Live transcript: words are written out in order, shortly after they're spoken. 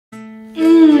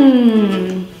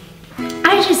Mmm.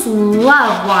 I just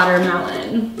love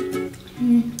watermelon.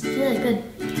 It's really good.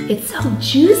 It's so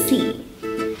juicy.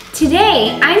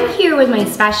 Today, I'm here with my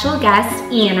special guest,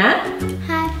 Anna.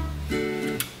 Hi.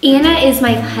 Anna is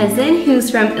my cousin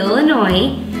who's from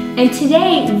Illinois, and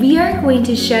today we are going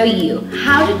to show you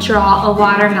how to draw a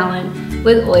watermelon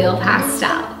with oil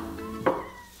pastel.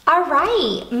 All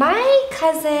right, my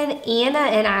cousin Anna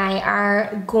and I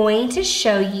are going to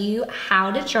show you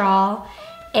how to draw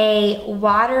a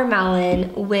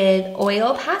watermelon with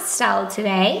oil pastel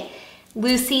today.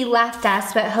 Lucy left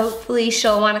us, but hopefully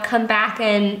she'll want to come back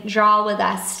and draw with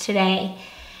us today.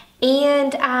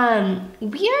 And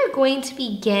we are going to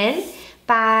begin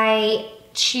by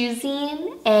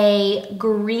choosing a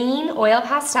green oil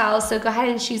pastel. So go ahead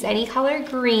and choose any color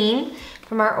green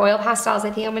from our oil pastels.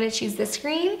 I think I'm going to choose this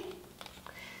green.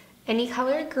 Any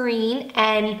color green.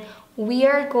 And we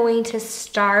are going to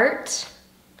start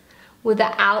with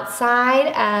the outside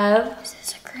of... Is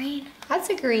this a green? That's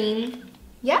a green.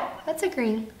 Yep, that's a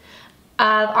green.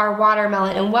 Of our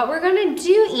watermelon. And what we're going to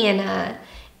do, Anna,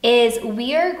 is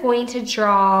we are going to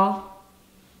draw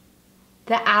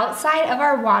the outside of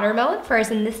our watermelon first,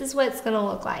 and this is what it's gonna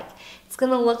look like. It's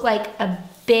gonna look like a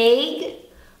big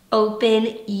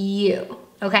open U,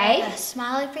 okay? Like a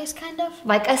smiley face, kind of?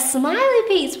 Like a smiley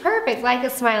face, perfect, like a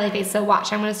smiley face. So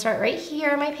watch, I'm gonna start right here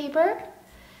on my paper.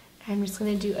 I'm just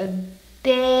gonna do a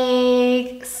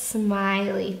big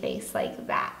smiley face like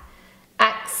that.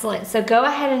 Excellent, so go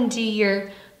ahead and do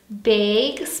your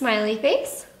big smiley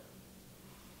face.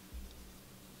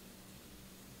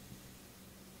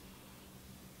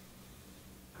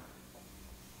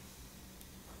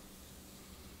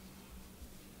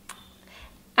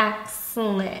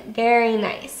 Excellent, very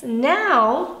nice.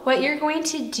 Now, what you're going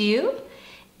to do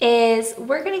is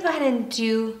we're gonna go ahead and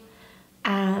do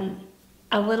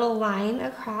a little line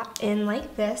across in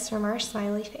like this from our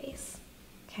smiley face,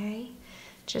 okay?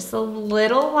 Just a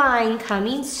little line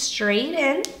coming straight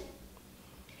in.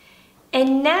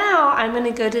 And now I'm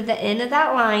gonna go to the end of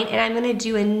that line and I'm gonna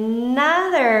do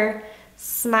another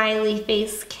smiley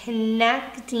face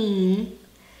connecting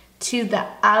to the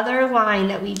other line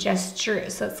that we just drew.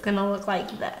 So it's gonna look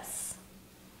like this.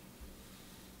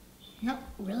 No, it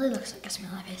really looks like a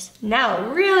smiley face. No,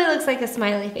 it really looks like a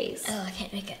smiley face. Oh, I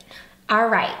can't make it. All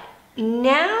right,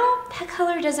 now that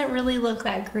color doesn't really look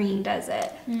that green, does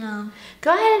it? No.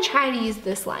 Go ahead and try to use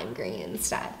this lime green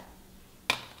instead.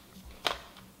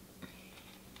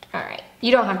 All right,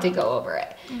 you don't have to go over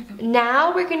it. Okay.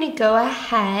 Now we're gonna go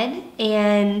ahead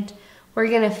and we're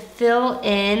gonna fill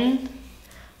in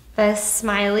the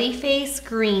smiley face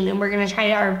green, and we're gonna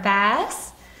try our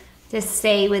best to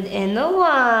stay within the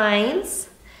lines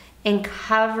and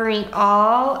covering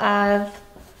all of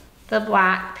the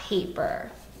black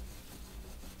paper.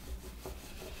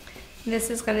 This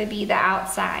is gonna be the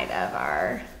outside of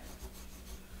our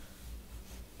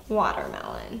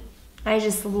watermelon. I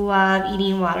just love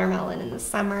eating watermelon in the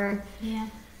summer. Yeah.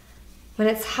 When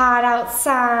it's hot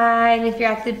outside, if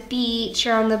you're at the beach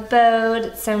or on the boat,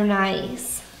 it's so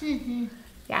nice.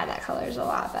 Yeah, that color is a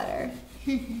lot better.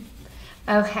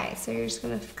 Okay, so you're just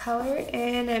gonna color it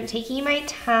in. I'm taking my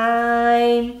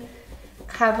time,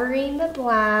 covering the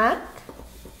black.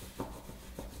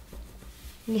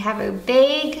 You have a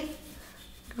big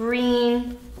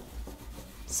green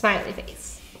smiley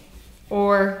face,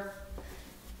 or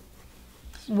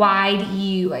wide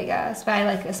U, I guess, but I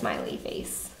like a smiley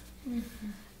face.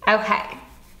 Okay.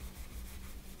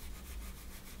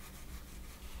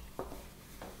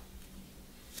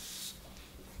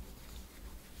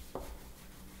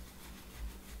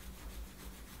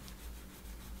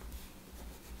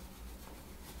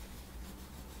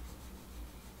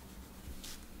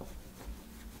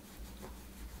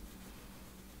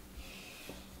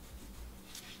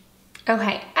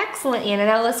 Okay, excellent, Anna.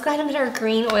 Now let's go ahead and put our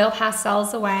green oil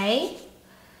pastels away.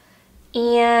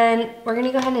 And we're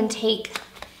gonna go ahead and take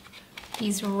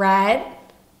these red.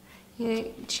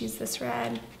 You choose this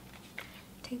red.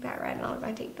 Take that red and I'm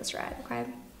gonna take this red, okay?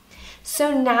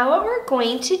 So now what we're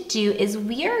going to do is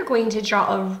we are going to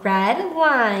draw a red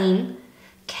line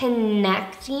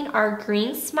connecting our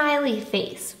green smiley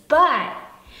face, but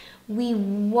we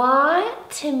want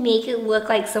to make it look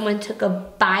like someone took a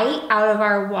bite out of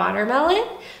our watermelon.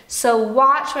 So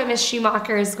watch what Miss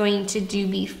Schumacher is going to do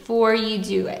before you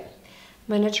do it.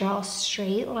 I'm gonna draw a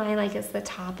straight line like it's the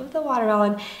top of the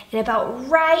watermelon, and about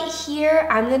right here,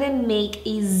 I'm gonna make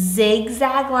a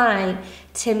zigzag line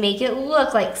to make it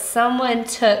look like someone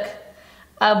took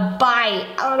a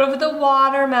bite out of the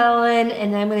watermelon,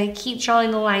 and I'm gonna keep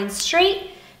drawing the line straight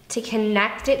to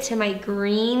connect it to my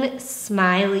green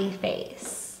smiley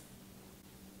face.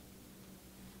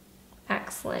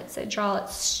 Excellent. So draw it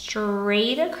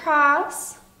straight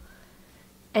across.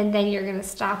 And then you're gonna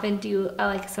stop and do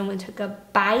like someone took a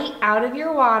bite out of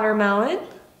your watermelon.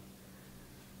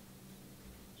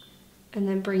 And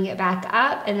then bring it back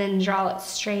up and then draw it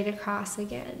straight across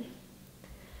again.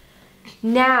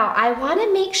 Now, I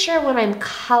wanna make sure when I'm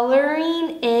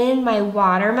coloring in my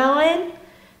watermelon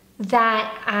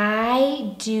that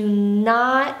I do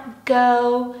not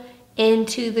go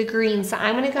into the green. So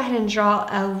I'm gonna go ahead and draw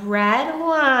a red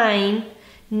line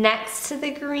next to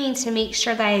the green to make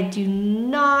sure that I do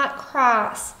not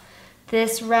cross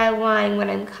this red line when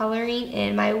I'm coloring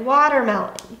in my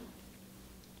watermelon.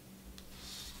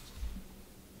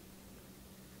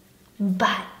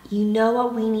 But you know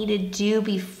what we need to do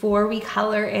before we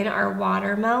color in our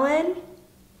watermelon?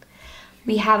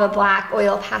 We have a black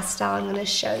oil pastel I'm gonna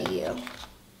show you.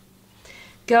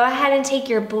 Go ahead and take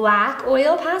your black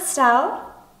oil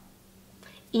pastel.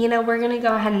 Ina, we're gonna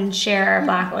go ahead and share our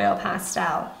black oil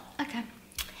pastel. Okay.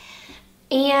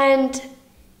 And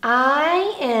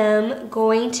I am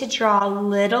going to draw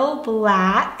little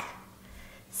black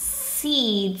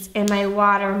seeds in my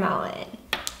watermelon.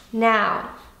 Now,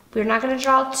 we're not gonna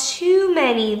draw too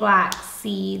many black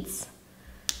seeds,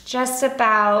 just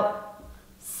about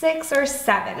 6 or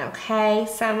 7, okay?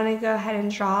 So I'm gonna go ahead and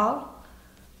draw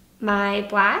my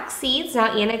black seeds.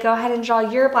 Now Anna, go ahead and draw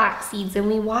your black seeds. And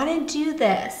we wanna do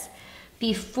this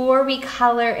before we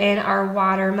color in our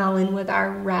watermelon with our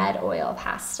red oil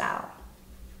pastel.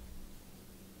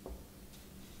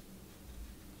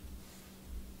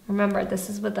 Remember,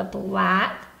 this is with a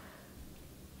black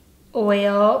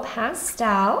oil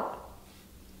pastel.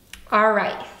 All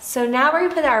right, so now we're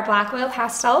gonna put our black oil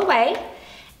pastel away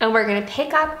and we're gonna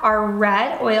pick up our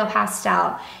red oil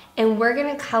pastel and we're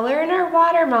gonna color in our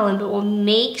watermelon, but we'll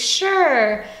make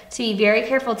sure to be very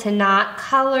careful to not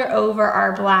color over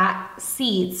our black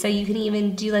seeds. So you can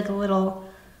even do like a little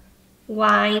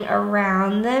line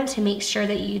around them to make sure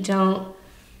that you don't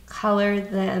color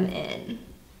them in.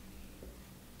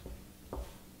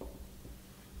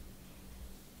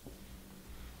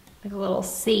 Like a little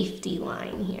safety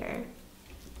line here.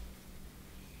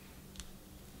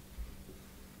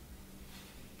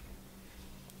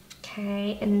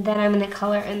 Okay, and then I'm gonna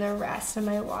color in the rest of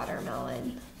my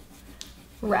watermelon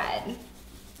red.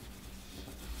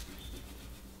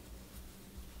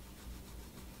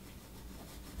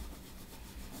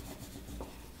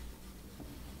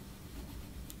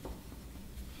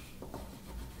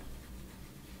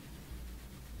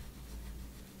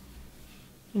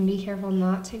 And be careful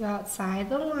not to go outside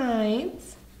the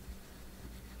lines.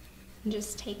 And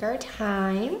just take our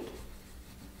time.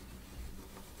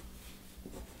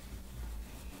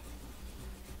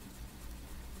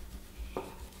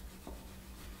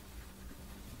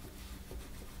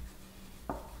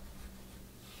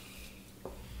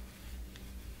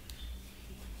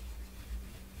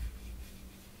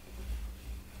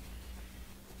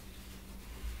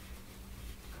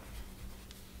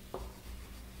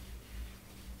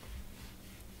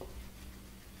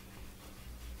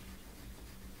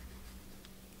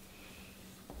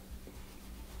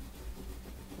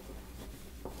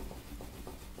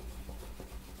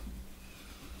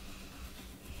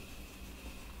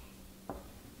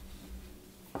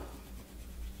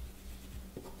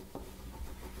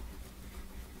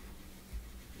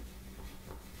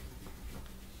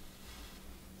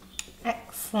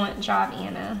 Excellent job,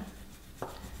 Anna.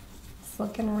 It's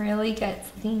looking really good.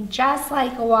 It's looking just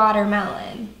like a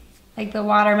watermelon. Like the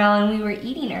watermelon we were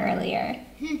eating earlier.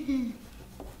 It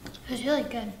was really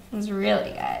good. It was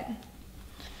really good.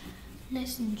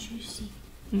 Nice and juicy.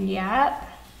 Yep.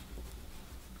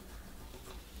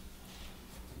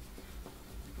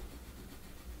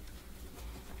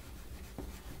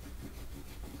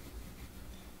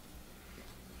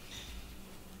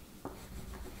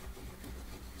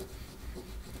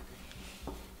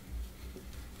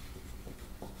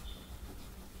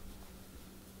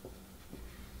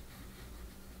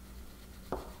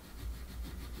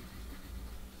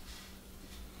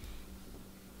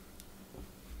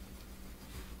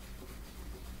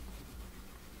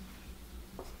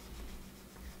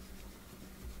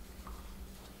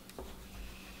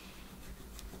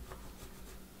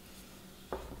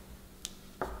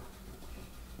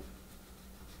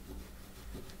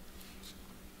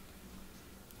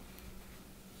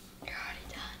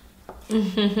 You're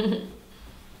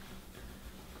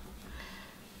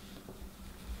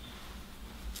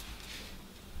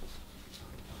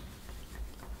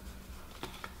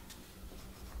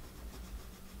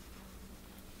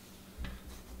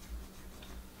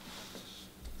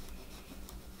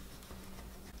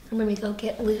I'm gonna go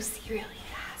get Lucy really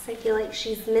fast. because I feel like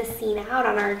she's missing out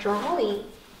on our drawing.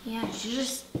 Yeah, she's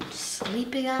just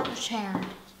sleeping on the chair.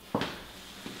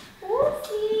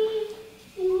 Lucy,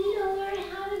 you need to learn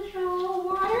how to draw a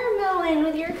watermelon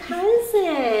with your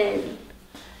cousin.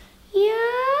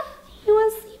 Yeah? You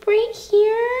want to sleep right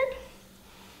here?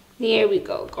 There we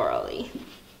go, girly.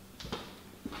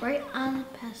 Right on the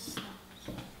pastel.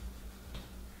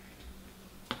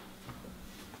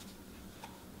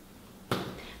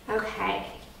 Okay.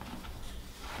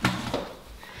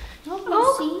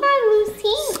 Oh, come on,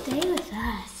 Lucy. stay with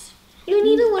us. You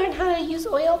need to learn how to use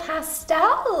oil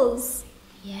pastels.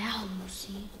 Yeah,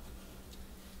 Lucy.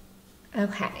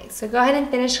 Okay, so go ahead and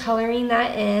finish coloring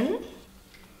that in.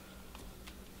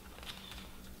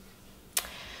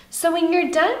 So when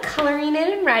you're done coloring it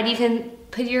in red, you can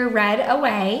put your red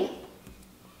away.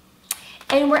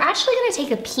 And we're actually gonna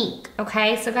take a pink,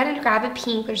 okay? So go ahead and grab a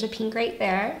pink. There's a pink right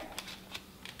there.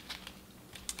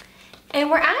 And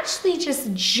we're actually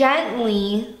just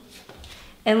gently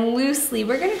and loosely,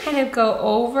 we're gonna kind of go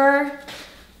over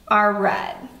our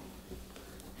red.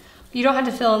 You don't have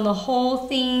to fill in the whole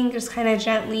thing, just kind of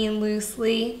gently and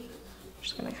loosely. I'm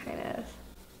just gonna kind of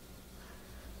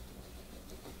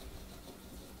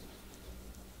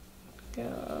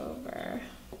go over.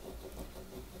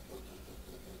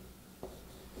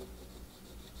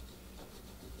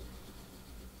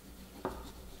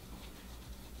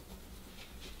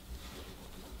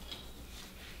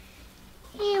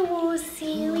 Hey,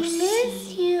 Lucy, we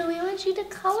miss you. We want you to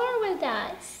color with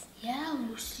us. Yeah,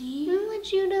 Lucy. We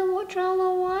want you to draw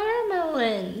a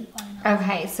watermelon.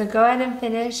 Okay, so go ahead and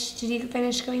finish. Did you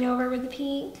finish going over with the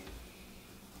pink?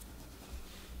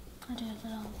 I did a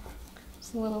little.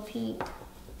 Just a little pink.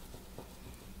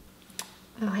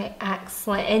 Okay,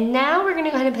 excellent. And now we're gonna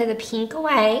go ahead and put the pink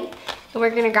away. And we're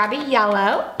gonna grab a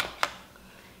yellow.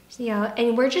 Yellow.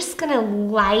 And we're just gonna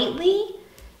lightly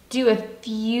do a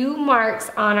few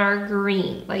marks on our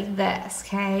green, like this,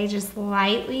 okay? Just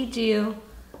lightly do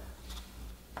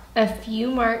a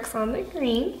few marks on the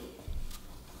green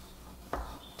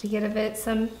to give it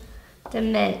some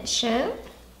dimension.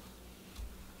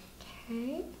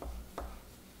 Okay.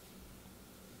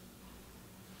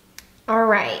 All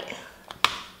right.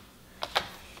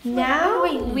 Now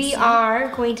we are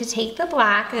going to take the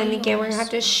black, and again we're gonna have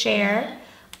to share.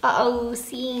 Uh-oh,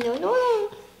 see, no.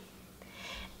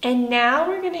 And now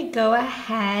we're gonna go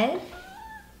ahead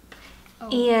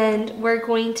and we're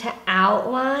going to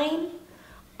outline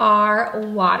our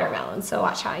watermelon. So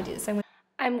watch how I do this.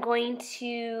 I'm going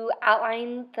to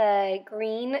outline the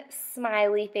green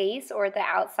smiley face, or the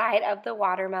outside of the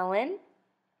watermelon.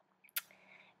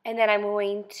 And then I'm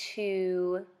going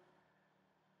to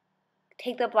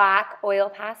take the black oil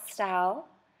pastel,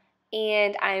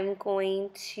 and I'm going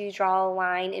to draw a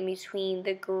line in between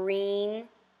the green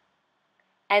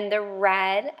and the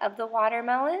red of the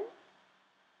watermelon.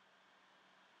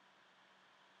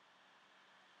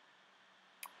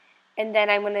 And then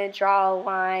I'm going to draw a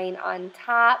line on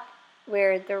top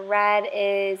where the red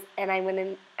is, and I'm going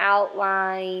to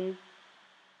outline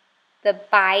the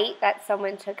bite that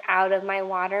someone took out of my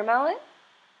watermelon.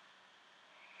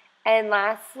 And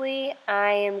lastly,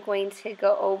 I am going to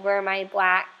go over my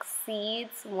black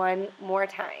seeds one more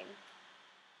time.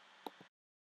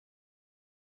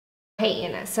 Okay,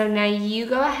 Anna, so now you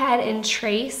go ahead and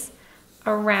trace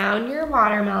around your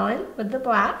watermelon with the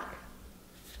black.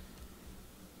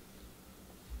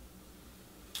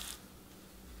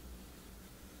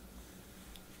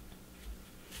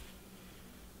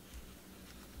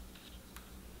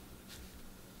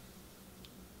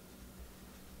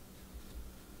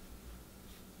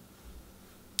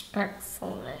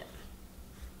 Excellent.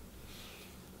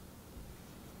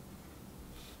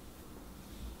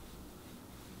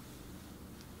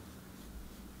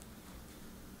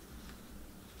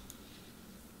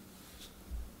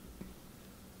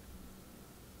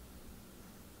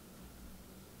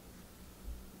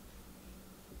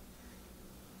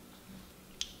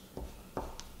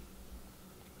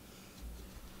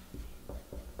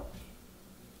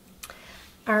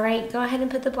 All right, go ahead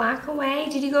and put the black away.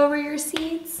 Did you go over your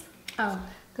seeds? Oh.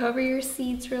 Go over your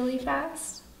seeds really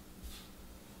fast.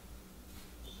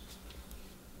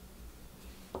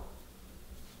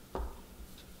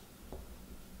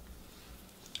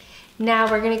 Now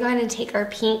we're gonna go ahead and take our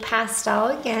pink pastel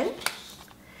again,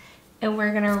 and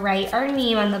we're gonna write our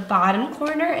name on the bottom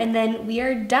corner, and then we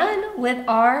are done with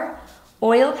our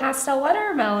oil pastel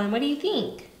watermelon. What do you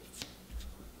think?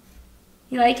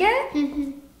 You like it?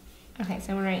 Mm-hmm. Okay,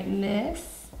 so I'm gonna write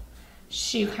Miss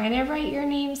Shu. Kind of write your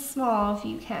name small if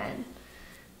you can.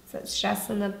 So it's just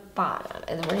in the bottom.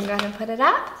 And then we're gonna go ahead and put it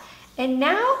up. And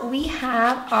now we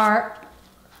have our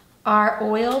our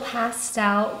oil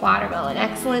pastel watermelon.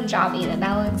 Excellent job, Ina.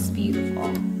 That looks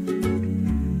beautiful.